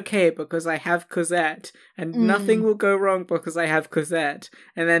all okay because I have Cosette, and nothing will go wrong because I have Cosette.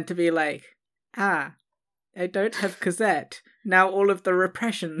 And then to be like, I don't have Cosette. Now all of the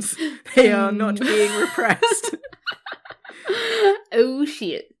repressions, they are not being repressed. Oh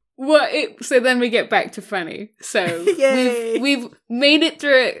shit. So then we get back to funny. So we've made it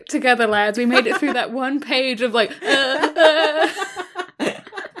through it together, lads. We made it through that one page of like,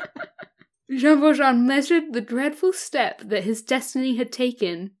 Jean Valjean measured the dreadful step that his destiny had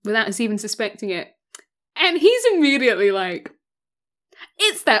taken without us even suspecting it. And he's immediately like,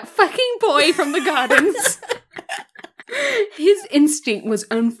 it's that fucking boy from the gardens. His instinct was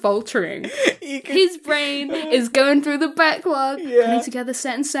unfaltering. His brain is going through the backlog, putting together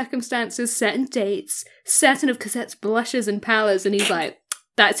certain circumstances, certain dates, certain of Cosette's blushes and pallors, and he's like,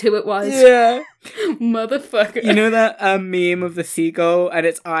 That's who it was. Yeah. Motherfucker. You know that meme of the seagull and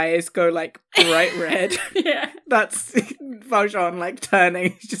its eyes go like bright red? Yeah. That's Valjean like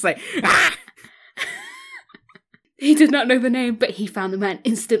turning. He's just like, ah! He did not know the name, but he found the man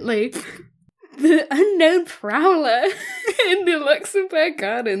instantly. The unknown prowler in the Luxembourg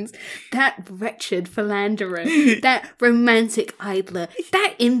Gardens. That wretched philanderer. That romantic idler.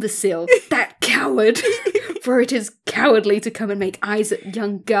 That imbecile. That coward. For it is cowardly to come and make eyes at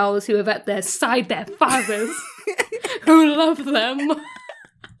young girls who have at their side their fathers. Who love them.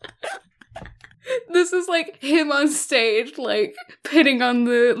 This is like him on stage, like, putting on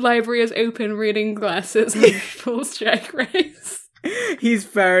the library as open reading glasses on RuPaul's Drag Race. He's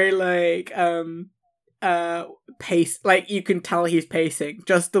very like pace, like you can tell he's pacing.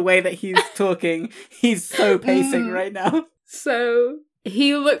 Just the way that he's talking, he's so pacing right now. So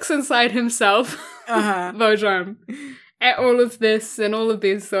he looks inside himself, Valjean, at all of this and all of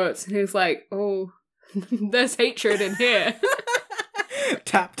these thoughts, and he's like, oh, there's hatred in here.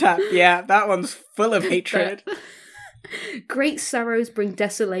 Tap tap, yeah, that one's full of hatred. Great sorrows bring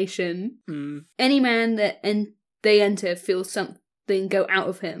desolation. Any man that they enter feels something go out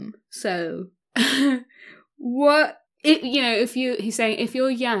of him. So what it, you know, he's saying if you're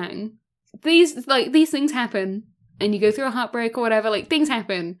young, these things happen and you go through a heartbreak or whatever, like things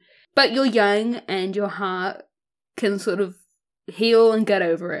happen, but you're young and your heart can sort of heal and get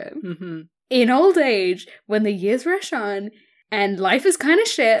over it. In old age, when the years rush on and life is kind of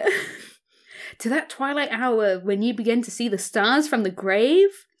shit, to that twilight hour when you begin to see the stars from the grave,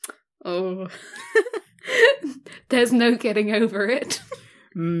 oh, there's no getting over it.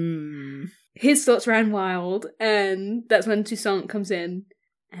 His thoughts ran wild, and that's when Toussaint comes in,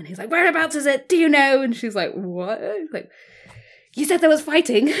 and he's like, whereabouts is it? Do you know? And she's like, what? He's like, you said there was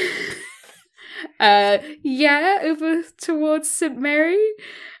fighting. Yeah, over towards St. Mary.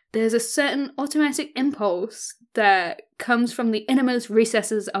 There's a certain automatic impulse that comes from the innermost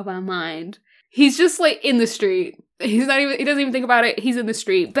recesses of our mind. He's just like in the street. He doesn't even think about it. He's in the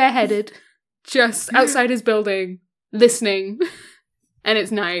street, bareheaded, just outside his building, listening. And it's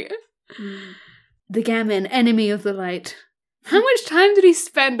night. The gamin, enemy of the light. How much time did he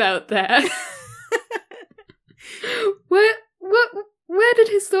spend out there? Where did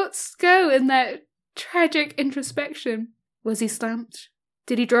his thoughts go in that tragic introspection? Was he slumped?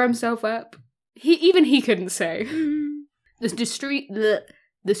 Did he draw himself up? He couldn't say.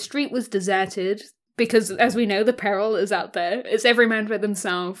 The street was deserted because, as we know, the peril is out there. It's every man for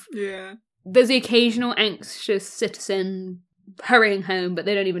themselves. Yeah. There's the occasional anxious citizen hurrying home, but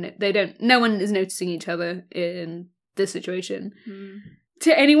no one is noticing each other in this situation.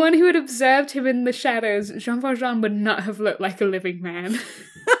 To anyone who had observed him in the shadows, Jean Valjean would not have looked like a living man.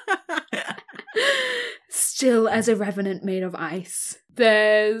 Still as a revenant made of ice.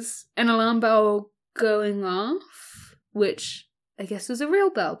 There's an alarm bell going off, which I guess was a real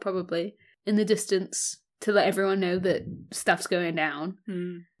bell, probably, in the distance to let everyone know that stuff's going down.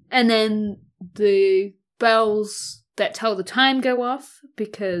 And then the bells that tell the time go off,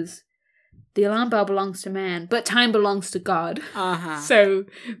 because the alarm bell belongs to man, but time belongs to God. So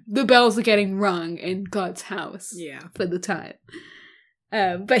the bells are getting rung in God's house for the time.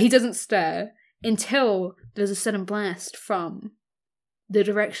 But he doesn't stir until there's a sudden blast from the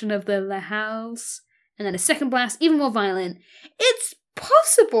direction of the La House, and then a second blast, even more violent. It's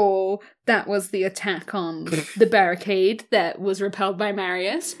possible that was the attack on the barricade that was repelled by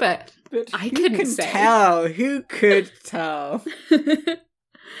Marius, but I couldn't say. Who could tell?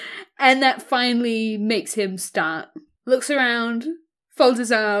 And that finally makes him start. Looks around, folds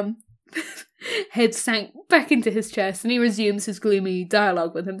his arm, head sank back into his chest, and he resumes his gloomy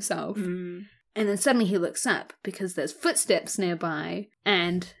dialogue with himself. And then suddenly he looks up, because there's footsteps nearby,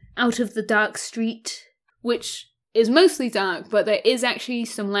 and out of the dark street, which is mostly dark, but there is actually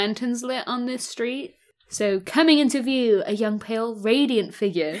some lanterns lit on this street. So coming into view, a young, pale, radiant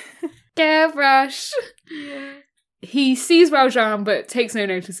figure. Gavroche! Yeah. He sees Valjean, but takes no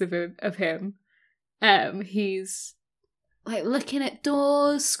notice of him. He's like looking at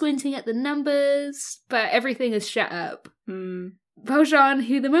doors, squinting at the numbers, but everything is shut up. Valjean,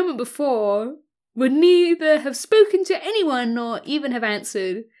 who the moment before would neither have spoken to anyone nor even have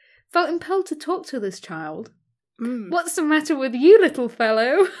answered, felt impelled to talk to this child. What's the matter with you, little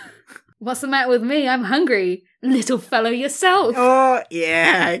fellow? What's the matter with me? I'm hungry. Little fellow yourself. Oh,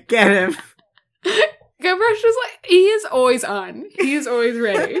 yeah, get him. Gavroche is like, he is always on. He is always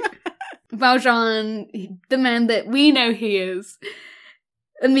ready. Valjean, the man that we know he is,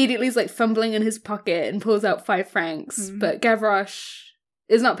 immediately is like fumbling in his pocket and pulls out 5 francs. But Gavroche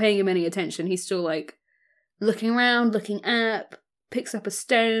is not paying him any attention. He's still like looking around, looking up, picks up a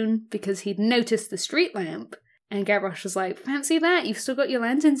stone because he'd noticed the street lamp. And Gavroche is like, fancy that, you've still got your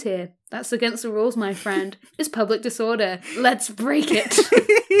lanterns here. That's against the rules, my friend. It's public disorder. Let's break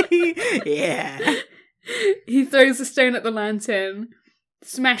it. Yeah. He throws the stone at the lantern,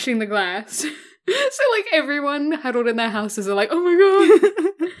 smashing the glass. So, like, everyone huddled in their houses are like, oh my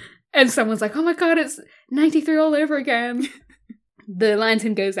god. And someone's like, oh my god, it's 93 all over again. The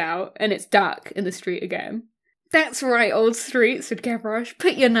lantern goes out, and it's dark in the street again. That's right, old street, said Gavroche.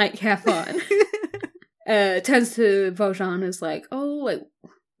 Put your nightcap on. Turns to Valjean and is like, oh, like,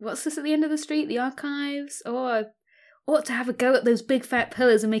 what's this at the end of the street? The archives? Oh, I ought to have a go at those big fat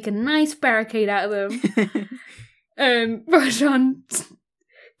pillars and make a nice barricade out of them. And Valjean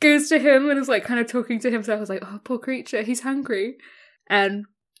goes to him and is like kind of talking to himself. I was like, oh, poor creature, he's hungry. And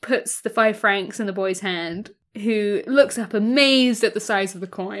puts the 5 francs in the boy's hand, who looks up amazed at the size of the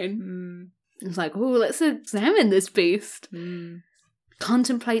coin. He's like, oh, let's examine this beast.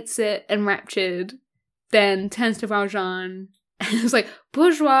 Contemplates it, enraptured. Then turns to Valjean and was like,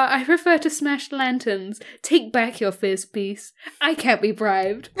 bourgeois, I prefer to smash lanterns. Take back your first piece. I can't be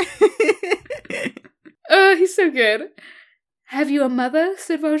bribed. Oh, he's so good. Have you a mother?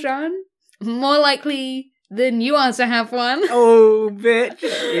 Said Valjean. More likely than you are to have one. Oh, bitch.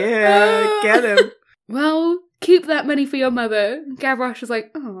 Yeah, get him. Well, keep that money for your mother. Gavroche is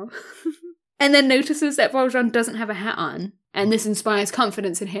like, oh. And then notices that Valjean doesn't have a hat on. And this inspires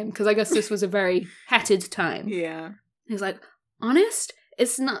confidence in him, because I guess this was a very hatted time. Yeah. He's like, honest?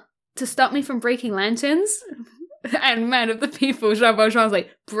 It's not to stop me from breaking lanterns? And man of the people, Jean Valjean's like,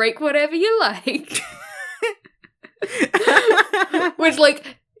 break whatever you like. Which,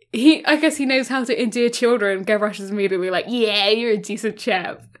 like, I guess he knows how to endear children. Gavroche is immediately like, yeah, you're a decent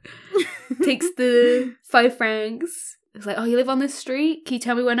chap. Takes the 5 francs. It's like, oh, you live on this street? Can you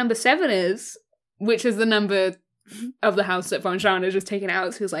tell me where number 7 is? Which is the number of the house that Valjean has just taken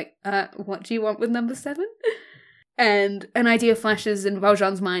out. So he was like, what do you want with number 7? And an idea flashes in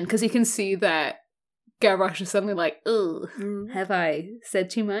Valjean's mind, because he can see that Gavroche is suddenly like, ugh, have I said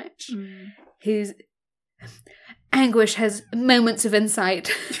too much? His anguish has moments of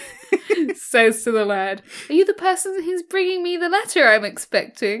insight. Says to the lad, are you the person who's bringing me the letter I'm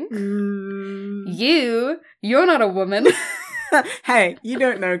expecting? You're not a woman. Hey, you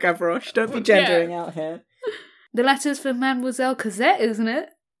don't know, Gavroche. Don't be gendering out here. The letter's for Mademoiselle Cosette, isn't it?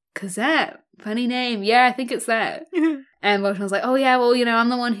 Cosette. Funny name. Yeah, I think it's that. And Valjean's like, oh yeah, well, you know, I'm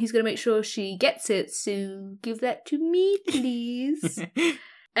the one who's going to make sure she gets it, so give that to me, please.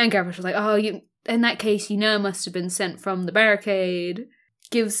 And Gavroche was like, oh, in that case, you know, it must have been sent from the barricade.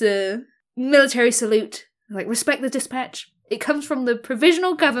 Gives a military salute. Like, respect the dispatch. It comes from the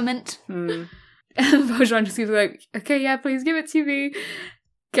provisional government. And Valjean just seems like, okay, yeah, please give it to me.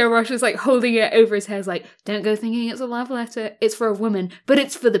 Gavroche is like holding it over his head, like, don't go thinking it's a love letter. It's for a woman, but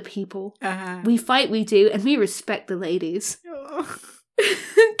it's for the people. We fight, we do, and we respect the ladies.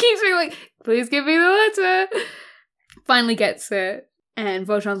 Keeps being like, please give me the letter. Finally gets it. And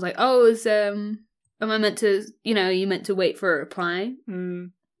Valjean's like, oh, am I meant to, you meant to wait for a reply?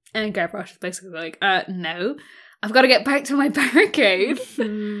 And Gavroche is basically like, no. I've got to get back to my barricade.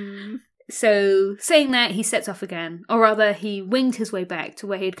 So, saying that, he sets off again. Or rather, he winged his way back to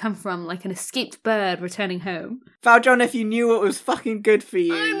where he'd come from, like an escaped bird returning home. Valjean, if you knew what was fucking good for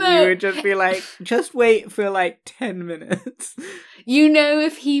you, you would just be like, just wait for like 10 minutes. You know,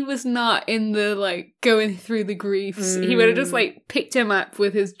 if he was not in the, like, going through the griefs, he would have just, like, picked him up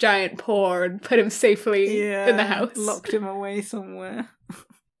with his giant paw and put him safely in the house. Locked him away somewhere.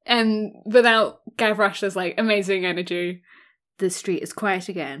 And without Gavroche's, like, amazing energy, the street is quiet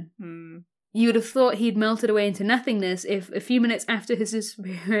again. You would have thought he'd melted away into nothingness if, a few minutes after his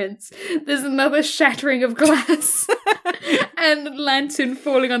disappearance, there's another shattering of glass and lantern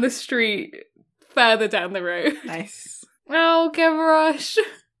falling on the street further down the road. Nice. Oh, Gavroche.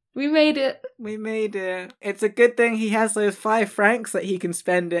 We made it. We made it. It's a good thing he has those 5 francs that he can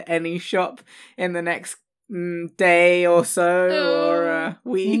spend at any shop in the next day or so, or a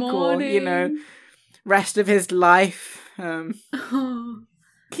week, morning. or, rest of his life.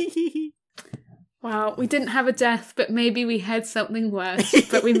 Wow, we didn't have a death, but maybe we had something worse,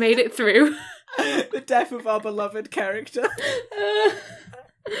 but we made it through. The death of our beloved character.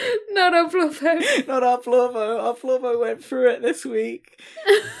 Not our Plovo. Not our Plovo. Our Plovo went through it this week.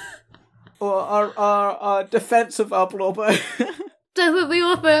 Or our defense of our Plovo. Death of the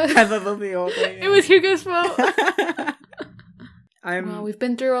author. Death of the author, yeah. It was Hugo's fault. Well, we've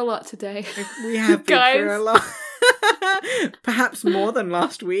been through a lot today. We have been through a lot. Perhaps more than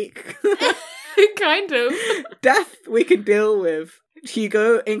last week. Kind of. Death we can deal with.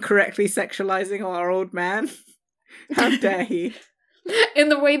 Hugo incorrectly sexualizing our old man. How dare he? In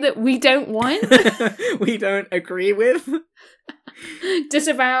the way that we don't want. We don't agree with.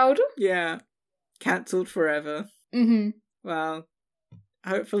 Disavowed. Yeah. Cancelled forever. Mm-hmm. Well,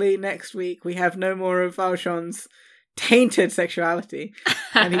 hopefully next week we have no more of Valjean's tainted sexuality,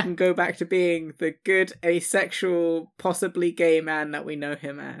 and he can go back to being the good, asexual, possibly gay man that we know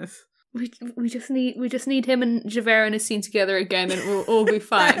him as. We just need him and Javert in a scene together again, and we'll all be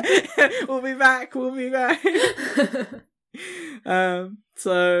fine. We'll be back.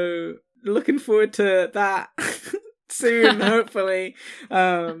 So looking forward to that soon, hopefully.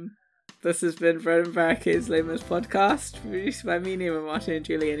 This has been Bread and Barricades Layman's podcast, produced by me, Nima Martin, and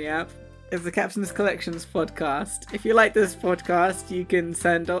Julian Yap. It's the Captain's Collections podcast. If you like this podcast, you can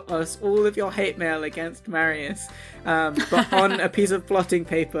send us all of your hate mail against Marius, but on a piece of blotting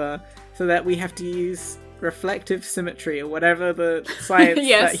paper, so that we have to use reflective symmetry or whatever the science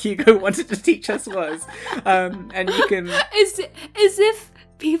that Hugo wanted to teach us was. And you can... As if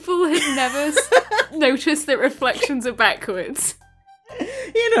people had never noticed that reflections are backwards.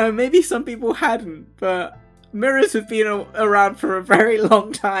 You know, maybe some people hadn't, but mirrors have been around for a very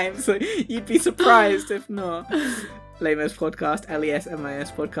long time, so you'd be surprised if not. Lamos Podcast,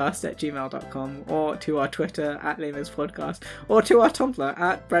 LESMIS Podcast at gmail.com, or to our Twitter at Lamos Podcast, or to our Tumblr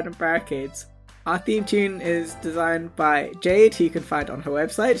at Bread and Barricades. Our theme tune is designed by Jade, who you can find on her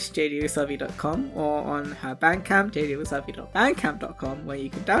website, jadewasabi.com, or on her Bandcamp, jadewasabi.bandcamp.com, where you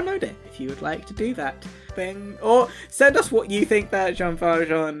can download it if you would like to do that. Or send us what you think that Jean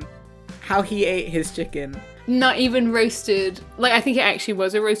Valjean, how he ate his chicken. Not even roasted. Like, I think it actually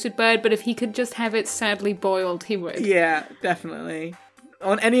was a roasted bird, but if he could just have it sadly boiled, he would. Yeah, definitely.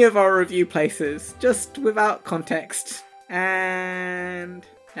 On any of our review places, just without context. And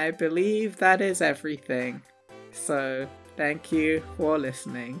I believe that is everything. So, thank you for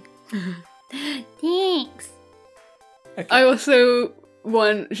listening. Thanks. Okay. I also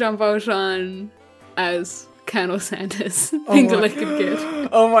want Jean Valjean as Colonel Sanders. Things are looking good.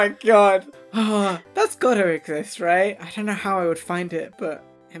 Oh my god. Oh, that's gotta exist, right? I don't know how I would find it, but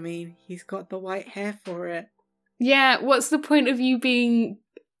I mean, he's got the white hair for it. Yeah, what's the point of you being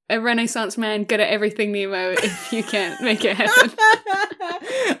a Renaissance man good at everything, Nemo, if you can't make it happen?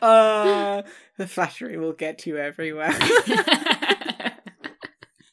 The flattery will get you everywhere.